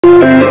What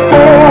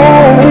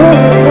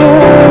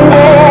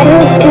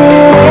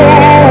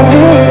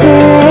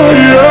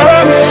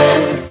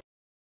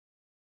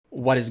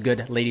is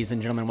good, ladies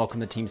and gentlemen? Welcome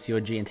to Team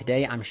COG, and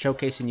today I'm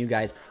showcasing you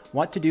guys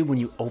what to do when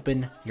you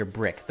open your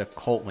brick, the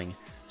ColtWing.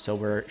 So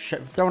we're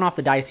throwing off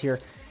the dice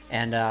here,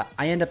 and I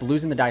end up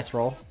losing the dice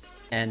roll,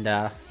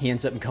 and he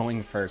ends up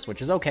going first,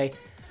 which is okay.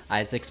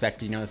 As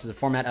expected, you know, this is a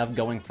format of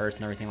going first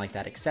and everything like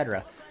that,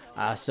 etc.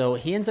 So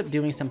he ends up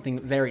doing something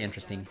very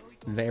interesting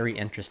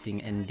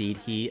indeed.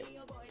 He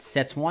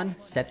sets one,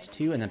 sets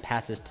two, and then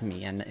passes to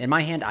me. And in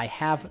my hand, I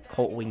have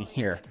ColtWing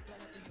here.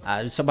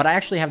 But I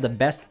actually have the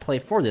best play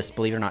for this,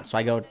 believe it or not. So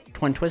I go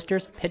Twin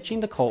Twisters,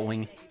 pitching the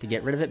ColtWing to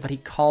get rid of it, but he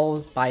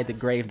calls by the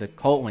grave the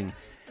ColtWing.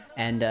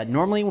 And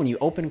normally when you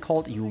open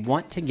Colt, you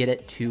want to get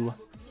it to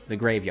the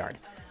graveyard.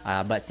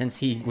 But since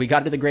we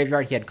got to the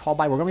graveyard, he had call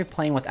by, we're going to be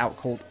playing without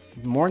Colt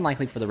more than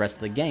likely for the rest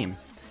of the game.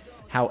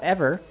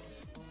 However,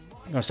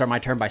 I'm going to start my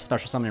turn by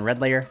special summoning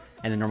Red Layer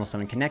and the normal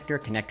summon Connector.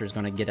 Connector is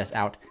going to get us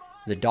out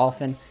the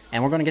Dolphin,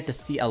 and we're going to get to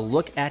see a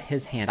look at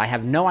his hand. I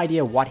have no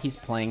idea what he's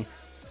playing,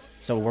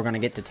 so we're going to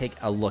get to take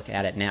a look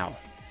at it now.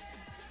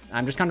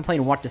 I'm just kind of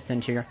playing what to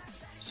send here.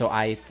 So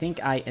I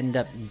think I end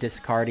up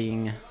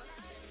discarding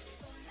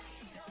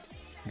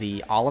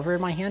the Oliver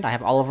in my hand. I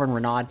have Oliver and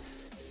Renaud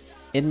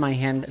in my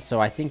hand, so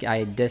I think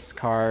I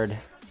discard...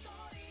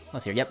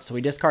 Let's see here. Yep, so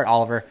we discard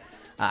Oliver.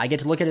 I get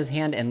to look at his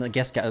hand, and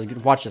guess,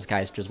 watch this,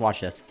 guys. Just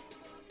watch this.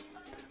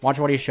 Watch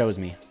what he shows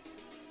me.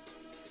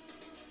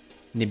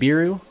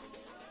 Nibiru,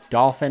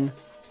 Dolphin,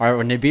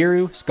 or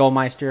Nibiru,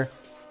 Skullmeister,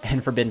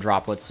 and Forbidden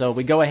Droplets. So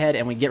we go ahead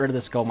and we get rid of the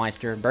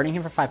Skullmeister, burning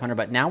him for 500,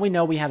 but now we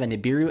know we have a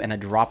Nibiru and a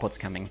Droplets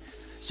coming.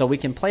 So we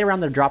can play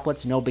around the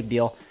Droplets, no big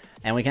deal,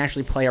 and we can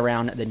actually play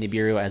around the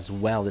Nibiru as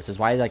well. This is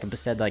why, like I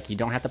said, like, you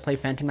don't have to play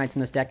Phantom Knights in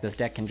this deck. This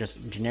deck can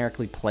just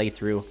generically play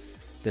through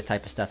this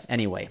type of stuff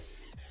anyway.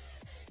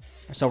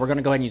 So we're going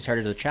to go ahead and use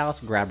Heritage of the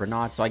Chalice, grab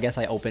Renaud. So I guess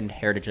I opened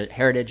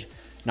Heritage,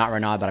 not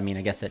Renaud, but I mean,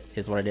 I guess it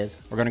is what it is.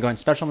 We're going to go ahead and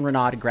special summon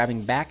Renaud,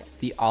 grabbing back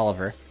the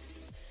Oliver.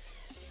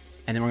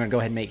 And then we're going to go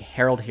ahead and make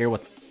Herald here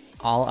with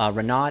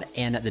Renaud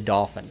and the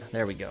Dolphin.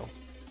 There we go.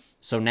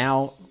 So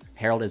now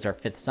Herald is our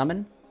 5th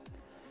summon.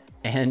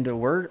 And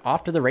we're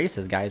off to the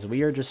races, guys.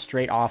 We are just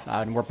straight off,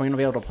 and we're going to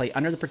be able to play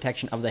under the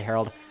protection of the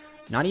Herald.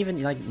 Not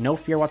even, like, no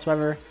fear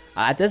whatsoever.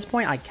 At this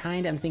point, I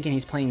kind of am thinking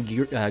he's playing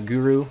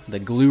Guru, the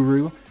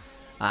Gluru.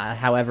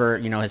 However,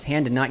 you know, his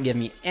hand did not give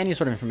me any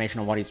sort of information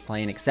on what he's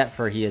playing, except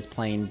for he is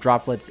playing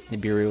Droplets,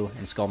 Nibiru,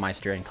 and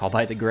Skullmeister, and Call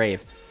by the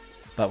Grave.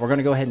 But we're going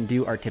to go ahead and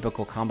do our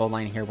typical combo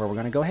line here, where we're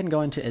going to go ahead and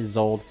go into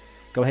Isolde.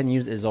 Go ahead and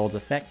use Isolde's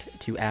effect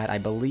to add, I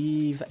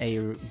believe, a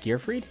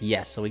Gearfried.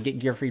 Yes, so we get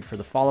Gearfried for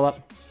the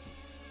follow-up.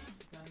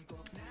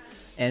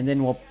 And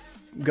then we'll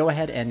go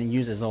ahead and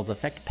use Isolde's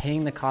effect,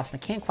 paying the cost. I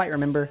can't quite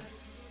remember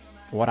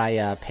what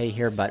I pay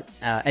here, but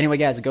anyway,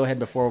 guys, go ahead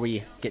before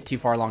we get too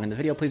far along in the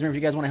video. Please remember,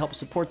 if you guys want to help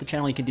support the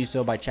channel, you can do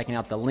so by checking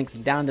out the links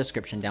down in the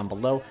description down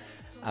below.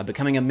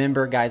 Becoming a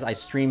member, guys, I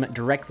stream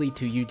directly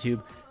to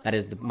YouTube. That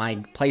is my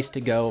place to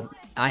go.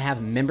 I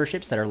have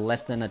memberships that are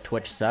less than a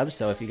Twitch sub,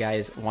 so if you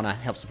guys want to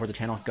help support the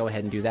channel, go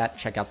ahead and do that.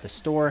 Check out the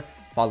store,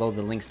 follow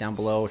the links down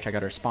below, check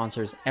out our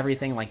sponsors,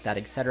 everything like that,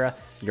 etc.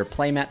 Your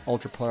playmat,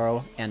 Ultra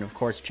Pro, and of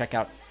course, check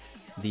out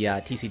the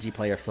TCG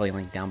player affiliate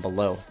link down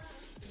below.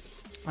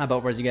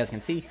 But as you guys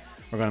can see,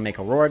 we're going to make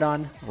a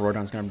Auroradon.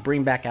 Auroradon's going to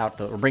bring out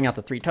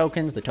the 3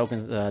 tokens. The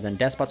tokens, then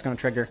Despot's going to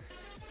trigger.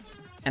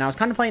 And I was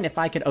kind of playing if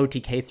I could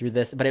OTK through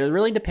this, but it would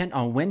really depend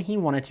on when he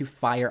wanted to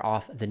fire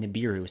off the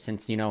Nibiru,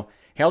 since, you know,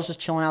 Herald's just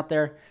chilling out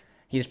there.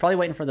 He's probably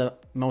waiting for the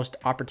most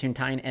opportune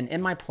time. And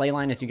in my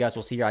playline, as you guys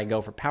will see here, I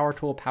go for Power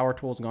Tool. Power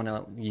Tool is going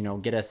to, you know,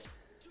 get us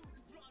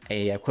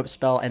a equip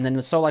spell. And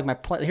then, so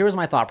like here was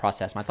my thought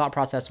process. My thought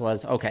process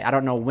was, okay, I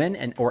don't know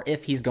when or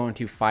if he's going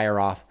to fire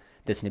off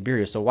this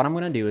Nibiru. So what I'm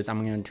going to do is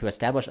I'm going to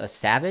establish a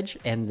Savage,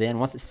 and then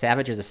once the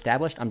Savage is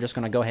established, I'm just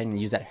going to go ahead and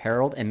use that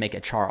Herald and make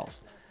it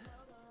Charles.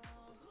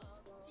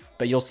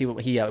 But you'll see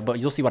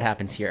what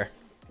happens here.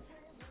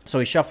 So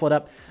we shuffle it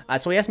up.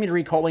 So he asked me to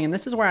read ColtWing, and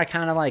this is where I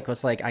kind of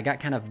I got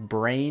kind of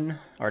brain,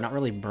 or not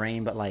really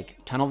brain, but like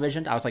tunnel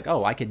visioned. I was like,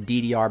 oh, I could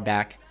DDR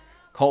back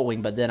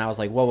ColtWing, but then I was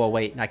like, whoa,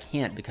 wait, I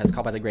can't, because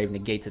Call by the Grave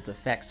negates its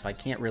effect, so I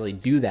can't really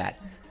do that.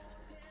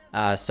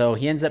 So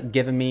he ends up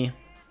giving me,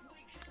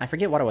 I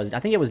forget what it was. I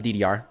think it was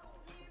DDR.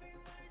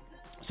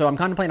 So I'm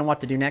contemplating on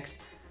what to do next.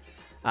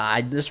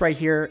 This right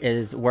here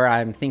is where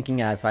I'm thinking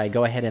if I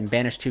go ahead and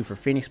banish 2 for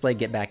Phoenix Blade,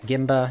 get back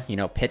Gimba, you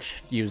know,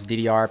 use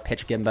DDR,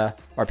 pitch Gimba,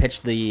 or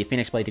pitch the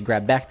Phoenix Blade to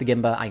grab back the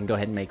Gimba. I can go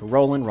ahead and make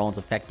Roland's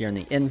effect during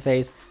the end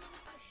phase.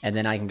 And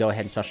then I can go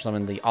ahead and special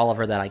summon the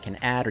Oliver that I can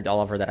add, or the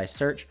Oliver that I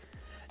search,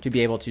 to be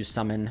able to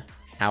summon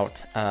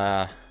out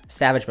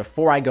Savage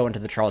before I go into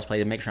the Charles play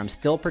to make sure I'm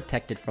still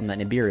protected from that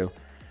Nibiru.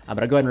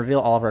 But I go ahead and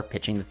reveal Oliver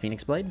pitching the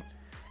Phoenix Blade.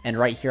 And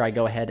right here I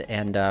go ahead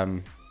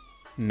and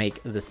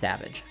make the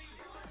Savage.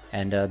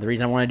 And the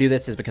reason I want to do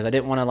this is because I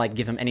didn't want to like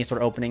give him any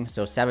sort of opening.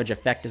 So Savage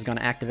Effect is going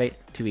to activate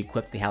to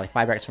equip the Halley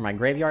Fibrax from my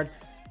graveyard.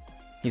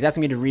 He's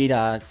asking me to read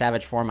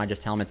Savage form. I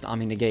just tell him it's an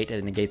Omni Negate.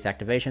 It negates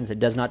activations. It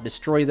does not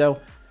destroy though.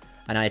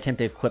 And I attempt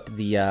to equip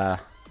the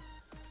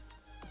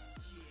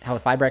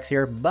Halifibrex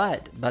here,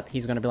 but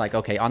he's going to be like,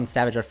 okay, on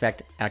Savage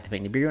effect,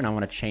 activate Nibiru, and I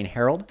want to chain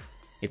Herald,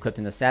 equipped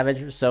in the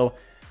Savage. So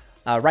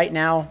right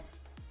now,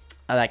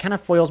 that kind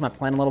of foils my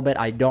plan a little bit.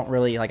 I don't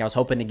really, like, I was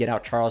hoping to get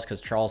out Charles, because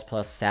Charles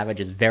plus Savage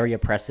is very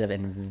oppressive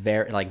and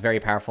very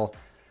powerful.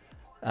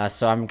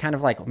 So I'm kind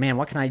of like, man,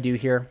 what can I do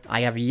here?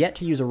 I have yet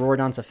to use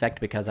Auroradon's effect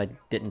because I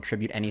didn't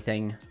tribute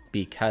anything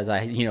because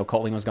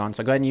ColtWing was gone.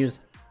 So go ahead and use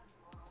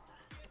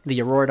the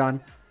Auroradon,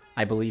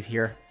 I believe,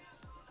 here.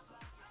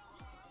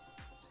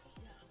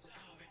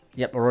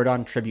 Yep,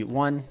 Auroradon, tribute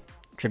 1.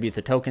 Tribute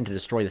the token to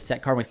destroy the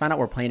set card. We find out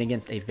we're playing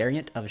against a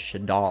variant of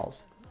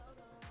Shadal's.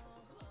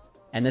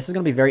 And this is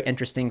going to be very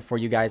interesting for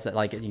you guys that,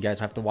 like, you guys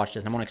have to watch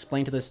this. And I'm going to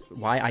explain to this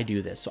why I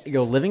do this. So I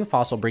go Living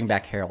Fossil, bring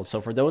back Herald.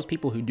 So for those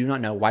people who do not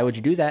know, why would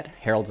you do that?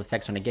 Herald's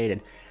effects are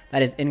negated.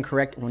 That is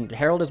incorrect. When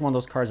Herald is one of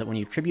those cards that when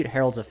you tribute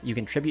Herald's, you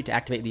can tribute to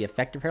activate the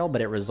effect of Herald,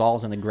 but it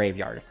resolves in the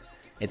graveyard.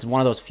 It's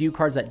one of those few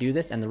cards that do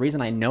this, and the reason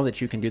I know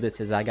that you can do this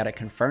is I got it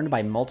confirmed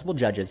by multiple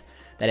judges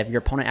that if your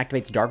opponent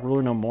activates Dark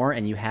Ruler no more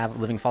and you have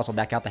Living Fossil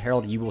back out the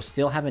Herald, you will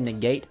still have a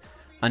negate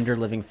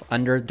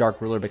under Dark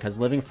Ruler because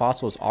Living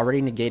Fossil is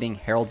already negating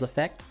Herald's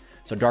effect.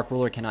 So Dark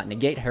Ruler cannot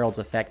negate Herald's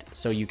effect,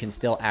 so you can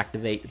still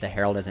activate the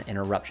Herald as an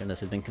interruption. This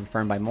has been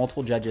confirmed by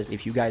multiple judges.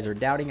 If you guys are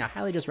doubting, I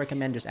highly just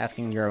recommend just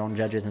asking your own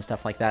judges and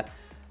stuff like that.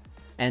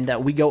 And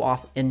we go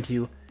off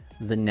into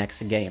the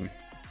next game.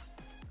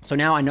 So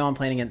now I know I'm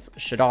playing against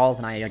Shadal's,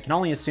 and I can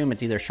only assume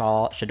it's either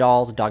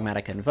Shadal's,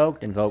 Dogmatica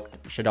Invoked,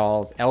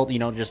 Shadal's,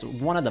 just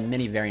one of the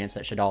many variants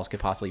that Shadal's could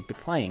possibly be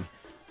playing.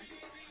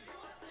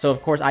 So,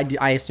 of course,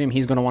 I assume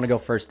he's going to want to go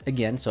first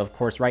again. So, of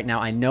course, right now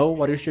I know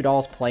what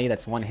Shadal's play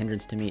that's one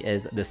hindrance to me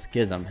is the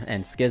Schism.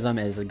 And Schism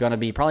is going to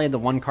be probably the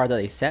one card that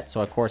they set. So,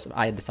 of course,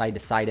 I decide to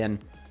side in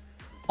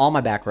all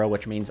my back row,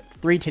 which means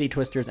 3 Titty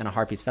Twisters and a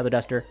Harpy's Feather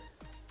Duster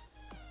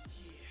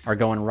are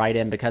going right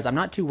in because I'm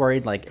not too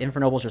worried. Like,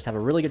 Infernobles just have a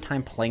really good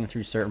time playing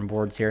through certain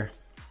boards here.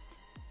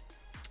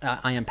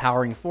 I am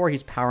powering 4,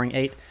 he's powering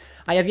 8.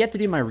 I have yet to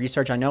do my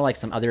research. I know like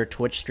some other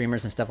Twitch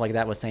streamers and stuff like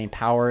that was saying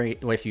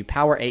if you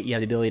power 8, you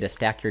have the ability to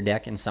stack your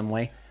deck in some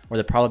way, or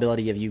the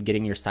probability of you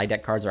getting your side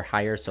deck cards are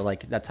higher. So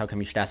like that's how come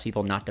you should ask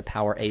people not to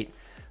power 8.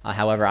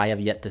 However, I have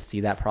yet to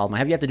see that problem. I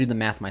have yet to do the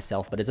math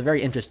myself, but it's a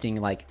very interesting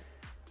like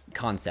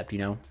concept,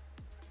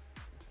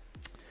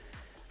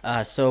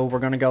 So we're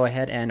going to go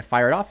ahead and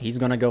fire it off. He's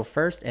going to go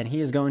first, and he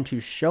is going to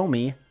show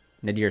me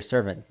Nadir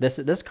Servant.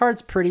 This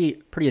card's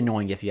pretty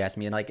annoying if you ask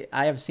me. Like,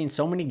 I have seen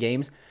so many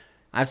games.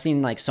 I've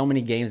seen like so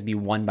many games be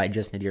won by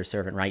just Nadir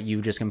Servant, right?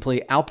 You just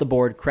completely out the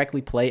board,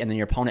 correctly play, and then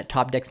your opponent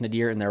top decks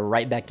Nadir, and they're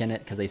right back in it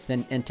because they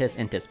send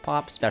Intis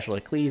pop, special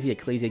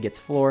Ecclesia gets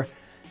floor,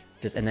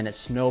 and then it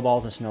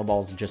snowballs and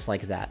snowballs just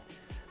like that.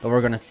 But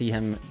we're going to see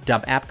him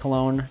dump App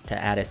Cologne to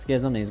add a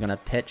Schism, and he's going to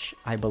pitch,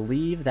 I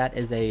believe that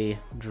is a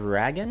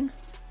Dragon,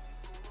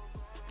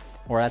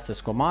 or that's a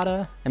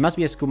Squamata. It must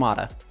be a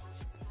Squamata.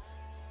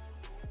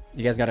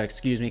 You guys got to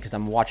excuse me because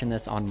I'm watching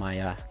this on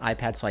my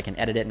iPad so I can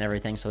edit it and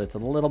everything, so it's a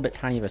little bit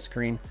tiny of a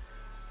screen.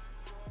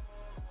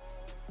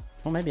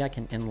 Well, maybe I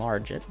can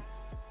enlarge it.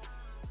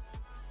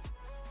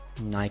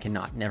 No, I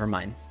cannot. Never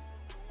mind.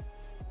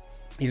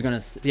 He's going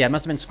to... Yeah, it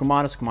must have been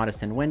Squamata. Squamata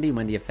send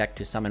Windy effect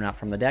to summon out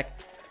from the deck.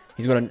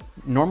 He's going to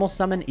normal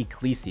summon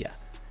Ecclesia.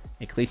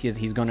 Ecclesia,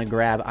 he's going to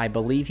grab... I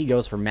believe he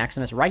goes for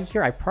Maximus. Right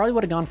here, I probably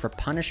would have gone for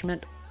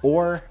Punishment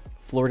or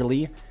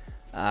Fleur-de-Lis.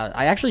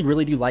 I actually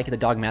really do like the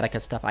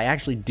Dogmatica stuff. I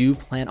actually do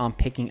plan on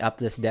picking up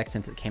this deck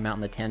since it came out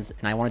in the 10s,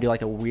 and I want to do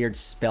like a weird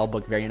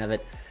spellbook variant of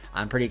it.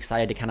 I'm pretty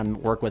excited to kind of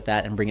work with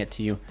that and bring it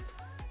to you.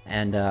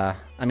 And, I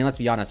mean, let's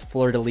be honest,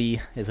 Fleur-de-Lis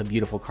is a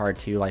beautiful card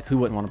too. Like, who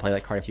wouldn't want to play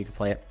that card if you could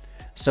play it?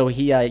 So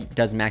he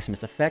does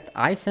Maximus effect.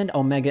 I send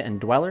Omega and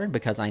Dweller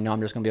because I know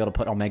I'm just going to be able to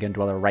put Omega and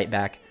Dweller right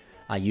back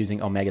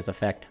using Omega's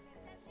effect.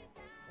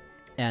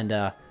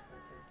 And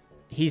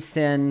he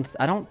sends...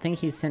 I don't think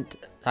he sent...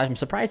 I'm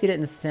surprised he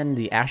didn't send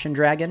the Ashen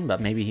Dragon,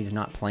 but maybe he's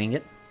not playing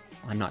it.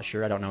 I'm not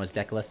sure. I don't know his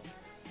deck list.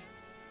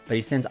 But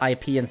he sends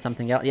IP and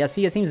something else. Yeah,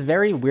 see, it seems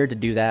very weird to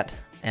do that.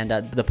 And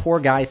the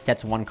poor guy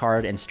sets one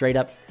card, and straight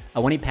up,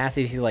 when he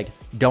passes, he's like,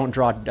 don't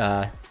draw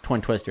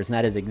Twin Twisters. And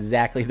that is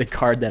exactly the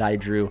card that I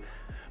drew.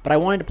 But I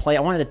wanted to play,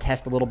 I wanted to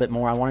test a little bit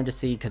more. I wanted to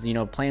see, because,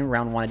 playing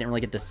round 1, I didn't really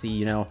get to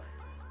see,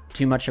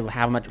 too much of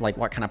how much, like,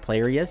 what kind of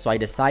player he is. So I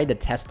decided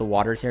to test the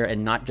waters here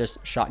and not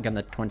just shotgun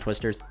the Twin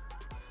Twisters.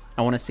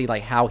 I want to see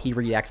like how he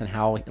reacts and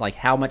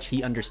how much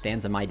he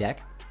understands of my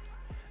deck.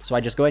 So I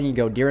just go ahead and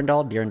go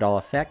Dirndl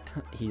effect.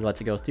 He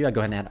lets it go through. I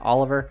go ahead and add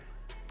Oliver.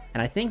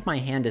 And I think my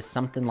hand is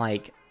something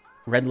like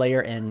Red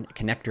Layer and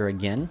Connector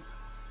again.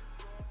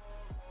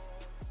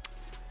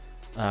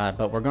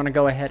 But we're going to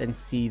go ahead and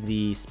see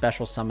the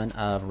special summon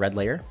of Red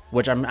Layer,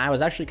 which I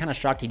was actually kind of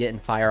shocked he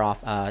didn't fire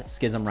off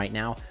Schism right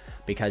now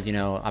because,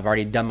 I've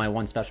already done my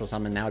one special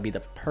summon. Now would be the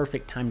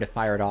perfect time to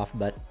fire it off,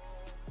 but...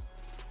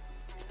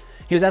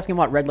 He was asking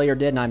what Red Layer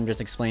did, and I'm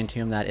just explaining to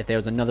him that if there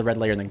was another Red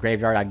Layer in the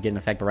graveyard, I'd get an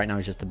effect, but right now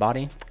he's just a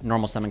body.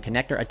 Normal summon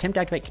Connector. Attempt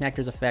to activate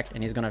Connector's effect,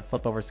 and he's going to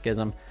flip over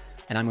Schism,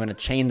 and I'm going to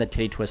chain the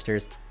Titty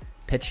Twisters,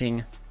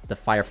 pitching the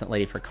Fire Flint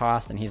Lady for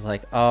cost, and he's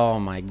like, oh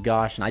my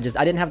gosh. And I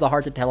didn't have the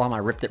heart to tell him. I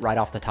ripped it right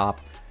off the top.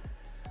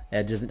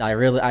 I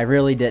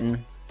really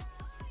didn't.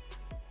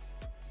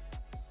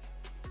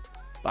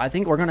 But I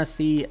think we're going to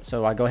see,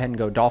 so I go ahead and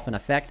go Dolphin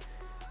Effect.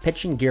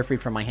 Pitching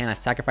Gearfried from my hand, I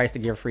sacrifice the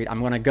Gearfried. I'm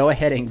going to go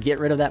ahead and get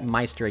rid of that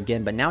Meister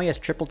again, but now he has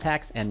Triple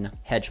Tax and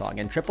Hedgehog,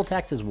 and Triple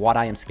Tax is what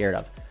I am scared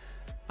of.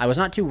 I was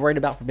not too worried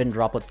about Forbidden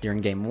Droplets during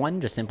Game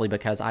 1, just simply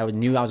because I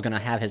knew I was going to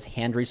have his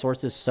hand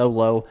resources so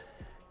low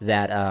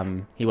that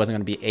he wasn't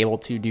going to be able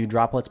to do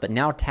Droplets, but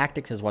now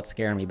Tactics is what's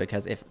scaring me,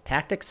 because if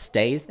Tactics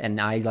stays and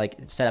I like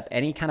set up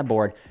any kind of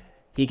board,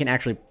 he can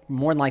actually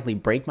more than likely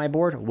break my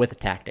board with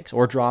Tactics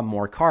or draw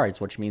more cards,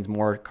 which means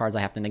more cards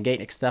I have to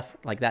negate, stuff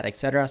like that,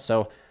 etc.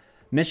 So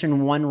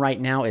Mission 1 right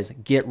now is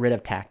get rid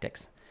of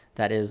Tactics.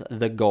 That is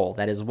the goal.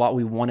 That is what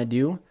we want to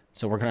do.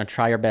 So we're going to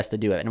try our best to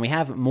do it. And we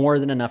have more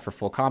than enough for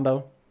full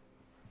combo.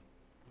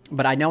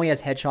 But I know he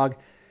has Hedgehog.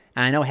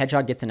 And I know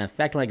Hedgehog gets an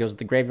effect when it goes to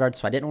the graveyard.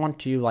 So I didn't want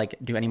to like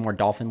do any more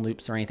Dolphin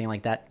loops or anything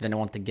like that. Didn't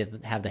want to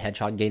have the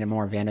Hedgehog gain a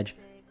more advantage.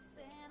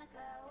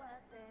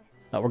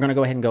 But we're going to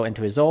go ahead and go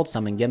into his old,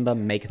 summon Gimba,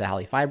 make the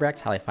Halifibrex.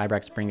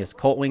 Halifibrex bring us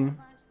ColtWing.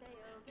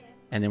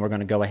 And then we're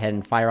going to go ahead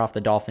and fire off the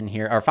Dolphin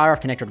here, or fire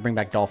off Connector to bring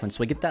back Dolphin. So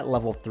we get that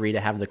level 3 to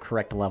have the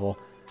correct level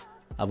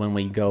when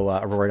we go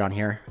Aurora on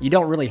here. You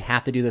don't really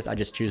have to do this. I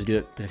just choose to do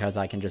it because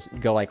I can just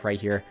go like right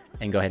here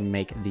and go ahead and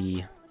make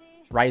the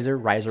Riser.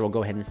 Riser will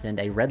go ahead and send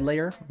a Red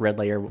Layer,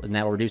 and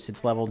that will reduce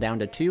its level down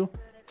to 2.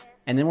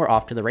 And then we're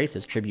off to the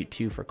races. Tribute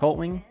 2 for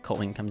ColtWing.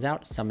 ColtWing comes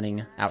out,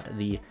 summoning out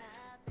the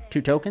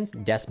 2 tokens.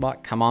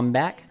 Despot, come on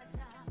back.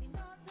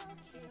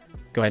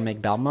 Go ahead and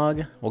make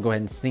Balmug. We'll go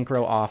ahead and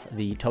Synchro off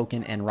the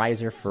token and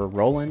Riser for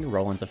Roland.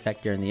 Roland's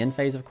effect during the end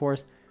phase, of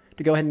course.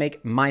 To go ahead and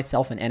make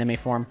myself an enemy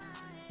form.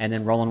 And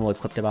then Roland will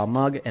equip the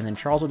Balmug. And then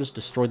Charles will just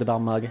destroy the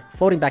Balmug,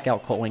 floating back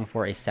out ColtWing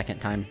for a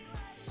second time.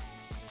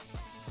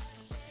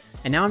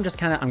 And now I'm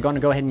going to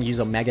go ahead and use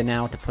Omega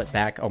now to put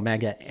back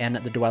Omega and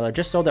the Dweller,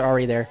 just so they're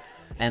already there.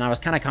 And I was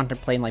kind of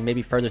contemplating, like,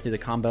 maybe further through the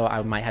combo,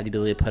 I might have the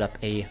ability to put up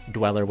a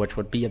Dweller, which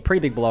would be a pretty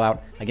big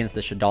blowout against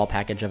the Shadal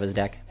package of his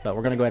deck. But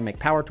we're going to go ahead and make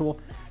Power Tool,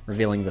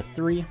 revealing the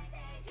 3.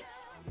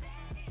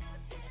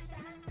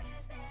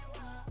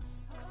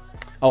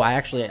 Oh,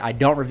 I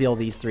don't reveal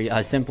these 3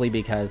 simply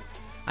because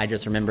I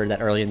just remembered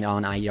that early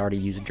on I already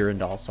used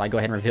Durandal. So I go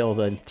ahead and reveal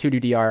the 2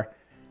 DDR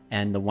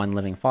and the 1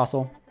 Living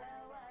Fossil.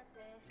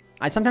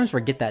 I sometimes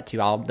forget that too.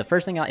 If the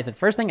first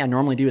thing I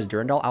normally do is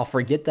Durandal, I'll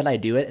forget that I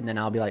do it, and then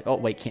I'll be like, oh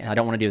wait, I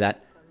don't want to do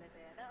that.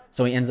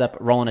 So he ends up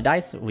rolling a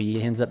dice.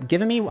 He ends up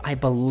giving me, I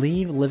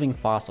believe, Living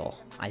Fossil.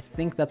 I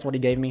think that's what he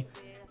gave me.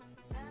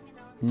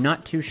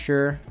 Not too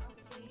sure.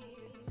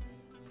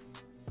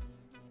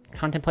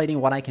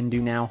 Contemplating what I can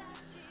do now.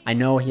 I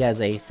know he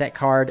has a set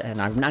card, and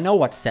I know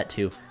what's set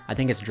to. I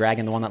think it's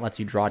Dragon, the one that lets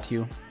you draw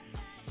 2.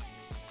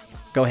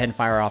 Go ahead and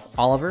fire off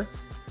Oliver.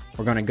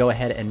 We're going to go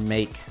ahead and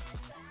make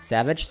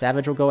Savage.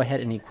 Savage will go ahead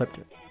and equip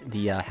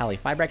the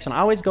Halifibrex. And I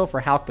always go for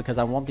Hulk because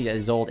I want the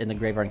Isolde in the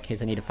graveyard in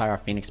case I need to fire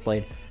off Phoenix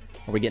Blade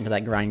or we get into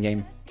that grind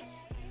game.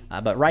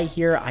 But right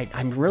here,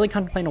 I'm really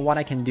contemplating what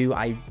I can do.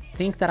 I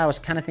think that I was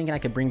kind of thinking I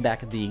could bring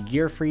back the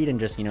Gearfried and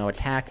just, you know,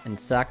 attack and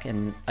suck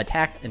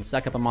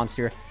up a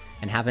monster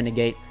and have a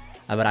negate.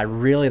 But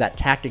that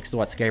Tactics is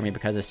what scared me,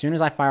 because as soon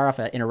as I fire off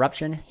an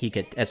Interruption,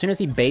 as soon as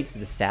he baits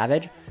the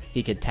Savage,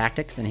 he could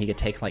Tactics and he could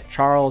take like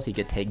Charles, he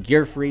could take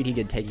Gearfried, he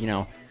could take, you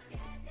know,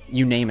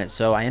 you name it.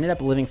 So I ended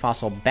up Living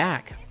Fossil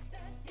back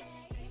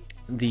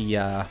the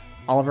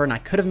Oliver, and I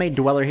could have made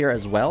Dweller here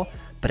as well.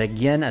 But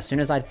again, as soon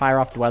as I'd fire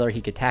off Dweller, he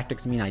could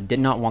Tactics me, and I did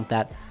not want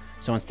that.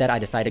 So instead, I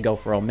decided to go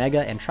for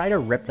Omega and try to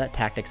rip that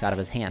Tactics out of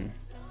his hand.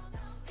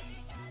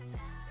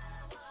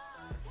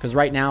 Because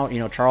right now, you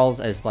know, Charles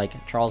is going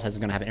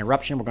to have an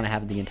Interruption. We're going to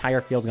have the entire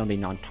field is going to be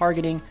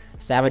non-targeting.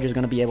 Savage is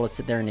going to be able to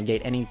sit there and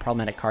negate any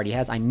problematic card he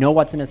has. I know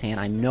what's in his hand.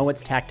 I know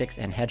it's Tactics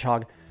and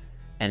Hedgehog.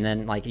 And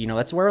then, like, you know,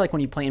 that's where, like,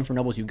 when you play Infinite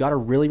Nobles, you got to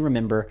really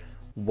remember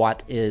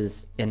what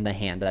is in the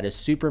hand. That is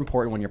super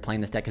important when you're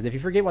playing this deck, because if you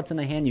forget what's in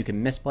the hand, you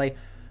can misplay.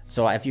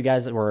 So if you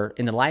guys were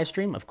in the live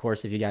stream, of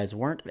course, if you guys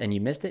weren't and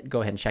you missed it,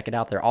 go ahead and check it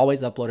out. They're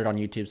always uploaded on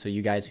YouTube, so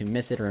you guys who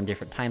miss it or in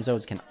different time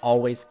zones can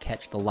always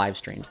catch the live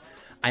streams.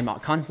 I'm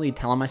constantly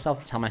telling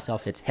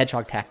myself it's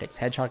Hedgehog Tactics,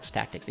 Hedgehog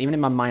Tactics. Even in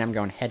my mind, I'm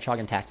going Hedgehog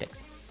and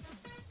Tactics.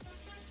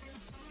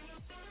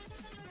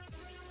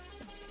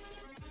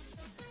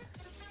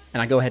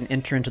 And I go ahead and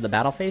enter into the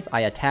battle phase.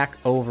 I attack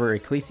over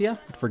Ecclesia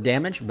for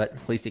damage, but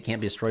Ecclesia can't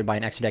be destroyed by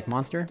an extra deck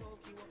monster.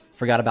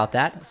 Forgot about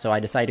that, so I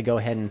decided to go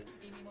ahead and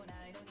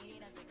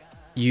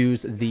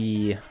use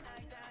the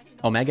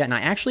Omega. And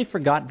I actually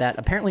forgot that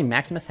apparently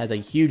Maximus has a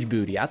huge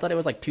booty. I thought it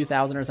was like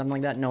 2,000 or something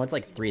like that. No, it's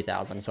like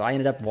 3,000. So I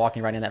ended up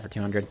walking right in that for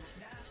 200.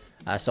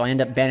 So I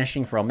end up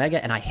banishing for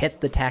Omega, and I hit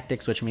the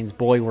Tactics, which means,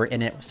 boy, we're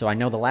in it. So I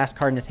know the last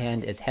card in his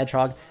hand is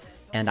Hedgehog.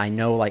 And I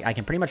know, like, I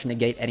can pretty much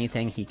negate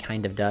anything he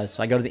kind of does.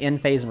 So I go to the end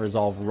phase and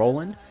resolve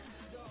Roland,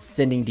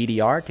 sending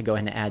DDR to go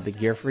ahead and add the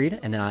Gearfried.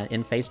 And then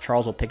in phase,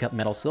 Charles will pick up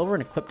Metal Silver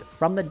and equip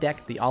from the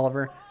deck the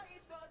Oliver.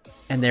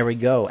 And there we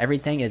go.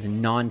 Everything is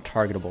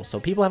non-targetable. So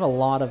people have a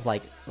lot of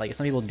like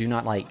some people do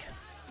not like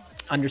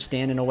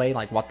understand in a way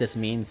like what this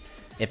means.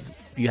 If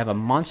you have a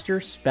monster,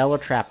 spell, or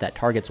trap that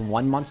targets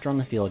one monster on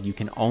the field, you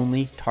can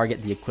only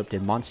target the equipped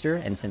monster.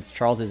 And since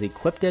Charles is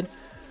equipped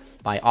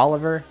by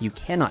Oliver, you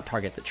cannot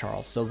target the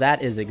Charles. So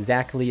that is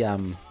exactly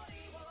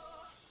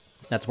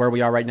that's where we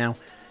are right now.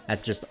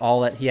 That's just all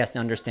that he has to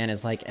understand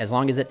is like as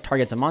long as it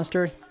targets a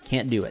monster,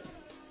 can't do it.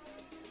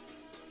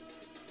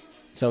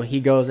 So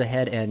he goes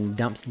ahead and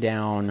dumps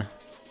down,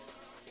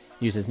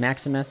 uses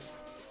Maximus.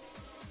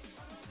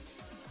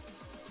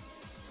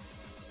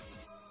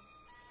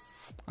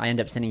 I end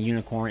up sending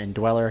Unicorn and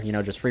Dweller, you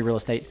know, just free real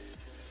estate.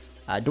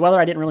 Dweller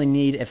I didn't really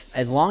need.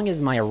 As long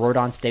as my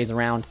Aurodon stays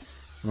around,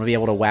 I'm going to be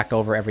able to whack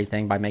over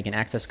everything by making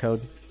access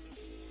code.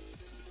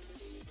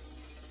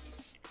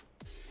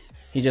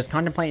 He's just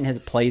contemplating his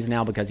plays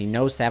now because he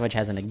knows Savage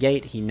has a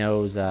negate. He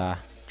knows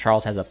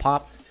Charles has a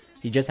pop.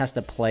 He just has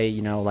to play,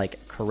 you know,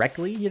 like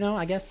correctly, you know,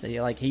 I guess.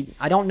 Like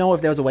I don't know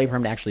if there was a way for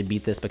him to actually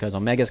beat this because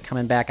Omega's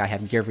coming back. I have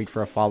Gearfried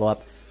for a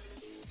follow-up.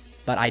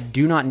 But I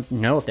do not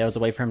know if there was a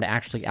way for him to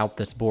actually out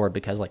this board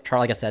because like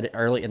I said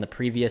early in the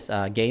previous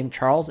game,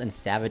 Charles and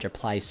Savage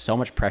apply so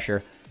much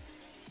pressure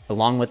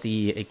along with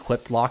the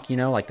equipped lock, you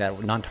know, like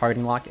that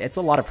non-targeting lock. It's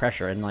a lot of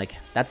pressure, and like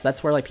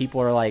that's where like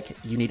people are like,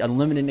 you need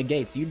unlimited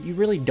negates. You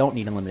really don't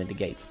need unlimited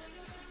negates.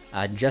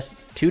 Just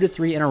 2 to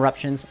 3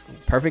 interruptions,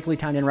 perfectly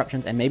timed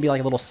interruptions, and maybe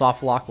like a little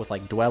soft lock with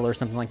like Dwell or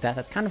something like that.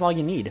 That's kind of all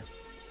you need.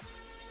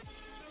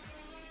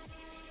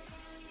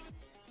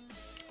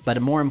 But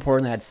more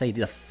importantly, I'd say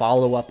the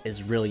follow-up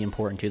is really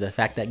important too. The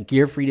fact that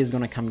Gearfried is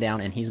going to come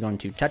down and he's going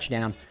to touch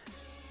down,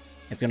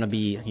 it's going to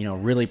be, you know,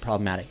 really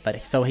problematic.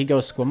 But so he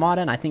goes Squamata,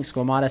 and I think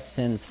Squamata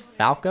sends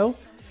Falco.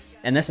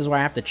 And this is where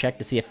I have to check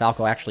to see if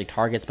Falco actually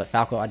targets, but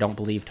Falco I don't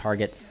believe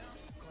targets.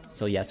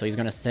 So yeah, so he's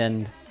going to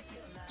send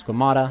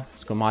Squamata,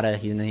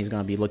 and then he's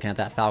going to be looking at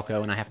that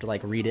Falco, and I have to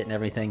like read it and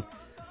everything.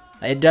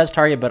 It does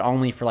target, but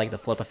only for like the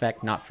flip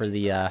effect, not for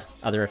the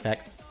other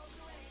effects.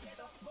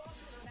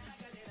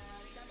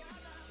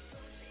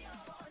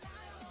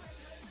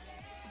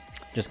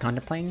 Just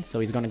contemplating, so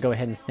he's going to go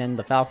ahead and send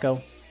the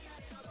Falco.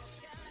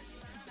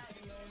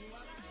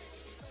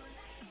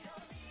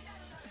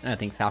 And I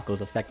think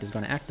Falco's effect is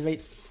going to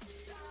activate.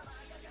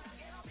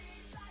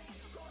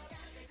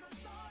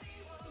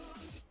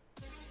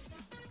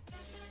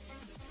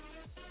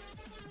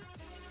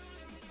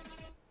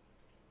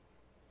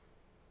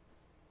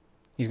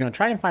 He's going to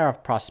try and fire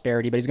off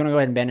Prosperity, but he's going to go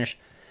ahead and banish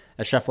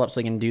a Shuffle Up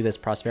so he can do this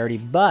Prosperity,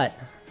 but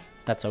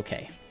that's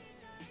okay.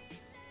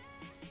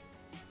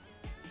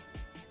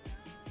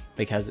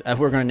 Because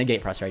we're going to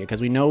negate Prosperity,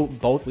 because we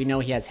know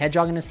he has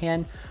Hedgehog in his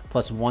hand,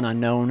 plus 1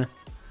 unknown.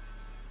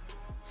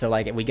 So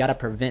like we got to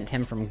prevent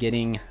him from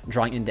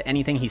drawing into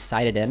anything he's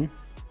sighted in.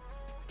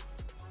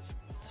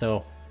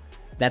 So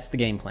that's the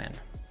game plan.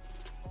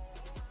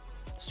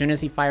 As soon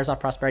as he fires off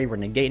Prosperity, we're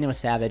negating it with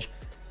Savage.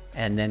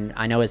 And then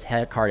I know his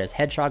card is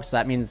Hedgehog, so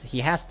that means he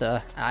has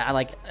to.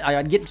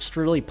 I'd get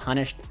really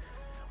punished.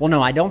 Well,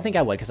 no, I don't think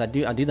I would, because I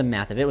do the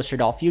math. If it was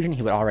Shaddoll Fusion,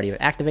 he would already have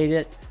activated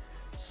it.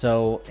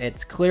 So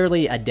it's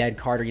clearly a dead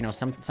card, or you know,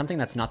 something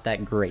that's not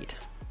that great.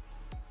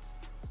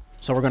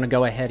 So we're gonna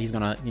go ahead. He's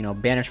gonna, you know,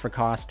 banish for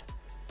cost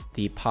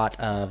the pot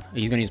of.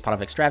 He's gonna use Pot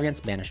of Extravagance,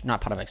 banish,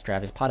 not Pot of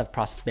Extravagance, Pot of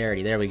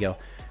Prosperity. There we go.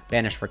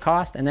 Banish for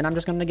cost, and then I'm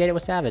just gonna negate it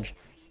with Savage.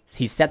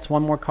 He sets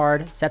one more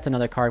card, sets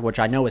another card, which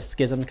I know is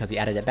Schism because he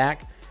added it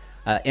back.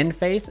 End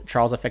phase,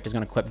 Charles' effect is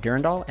going to equip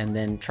Durandal, and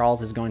then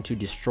Charles is going to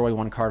destroy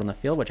one card on the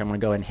field, which I'm going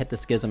to go ahead and hit the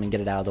Schism and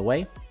get it out of the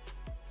way.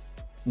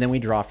 And then we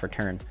draw for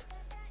turn.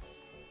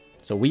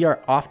 So we are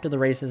off to the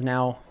races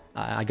now.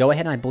 I go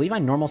ahead and I believe I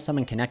normal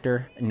summon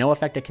Connector. No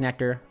effective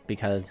Connector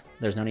because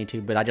there's no need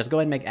to, but I just go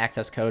ahead and make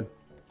access code.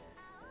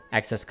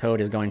 Access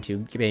code is going to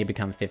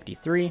become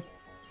 53.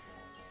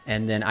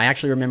 And then I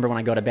actually remember when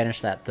I go to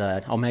banish that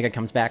the Omega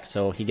comes back,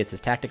 so he gets his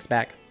tactics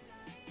back.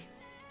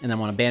 And then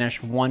I want to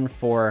banish 1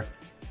 for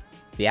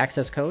the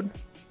access code,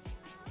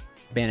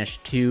 banish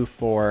 2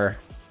 for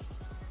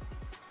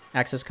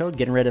access code,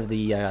 getting rid of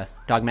the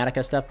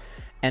Dogmatica stuff.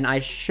 And I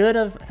should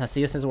have,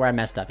 see, this is where I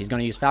messed up. He's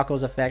going to use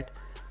Falco's effect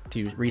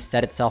to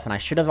reset itself, and I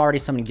should have already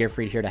summoned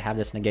Gearfried here to have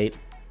this negate,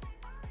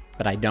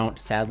 but I don't,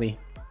 sadly.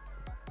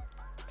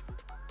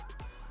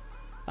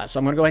 So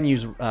I'm going to go ahead and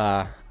use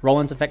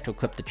Roland's effect to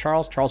equip the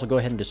Charles. Charles will go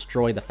ahead and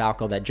destroy the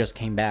Falco that just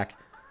came back.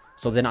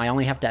 So then I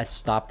only have to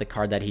stop the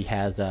card that he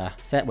has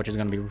set, which is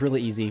going to be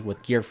really easy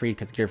with Gearfried,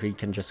 because Gearfried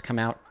can just come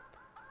out.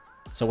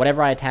 So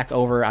whatever I attack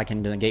over, I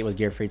can negate with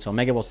Gearfried. So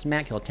Omega will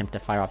smack, he'll attempt to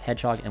fire off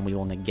Hedgehog, and we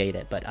will negate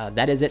it. But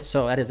that is it.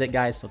 So that is it,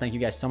 guys. So thank you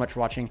guys so much for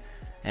watching,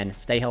 and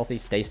stay healthy,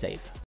 stay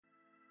safe.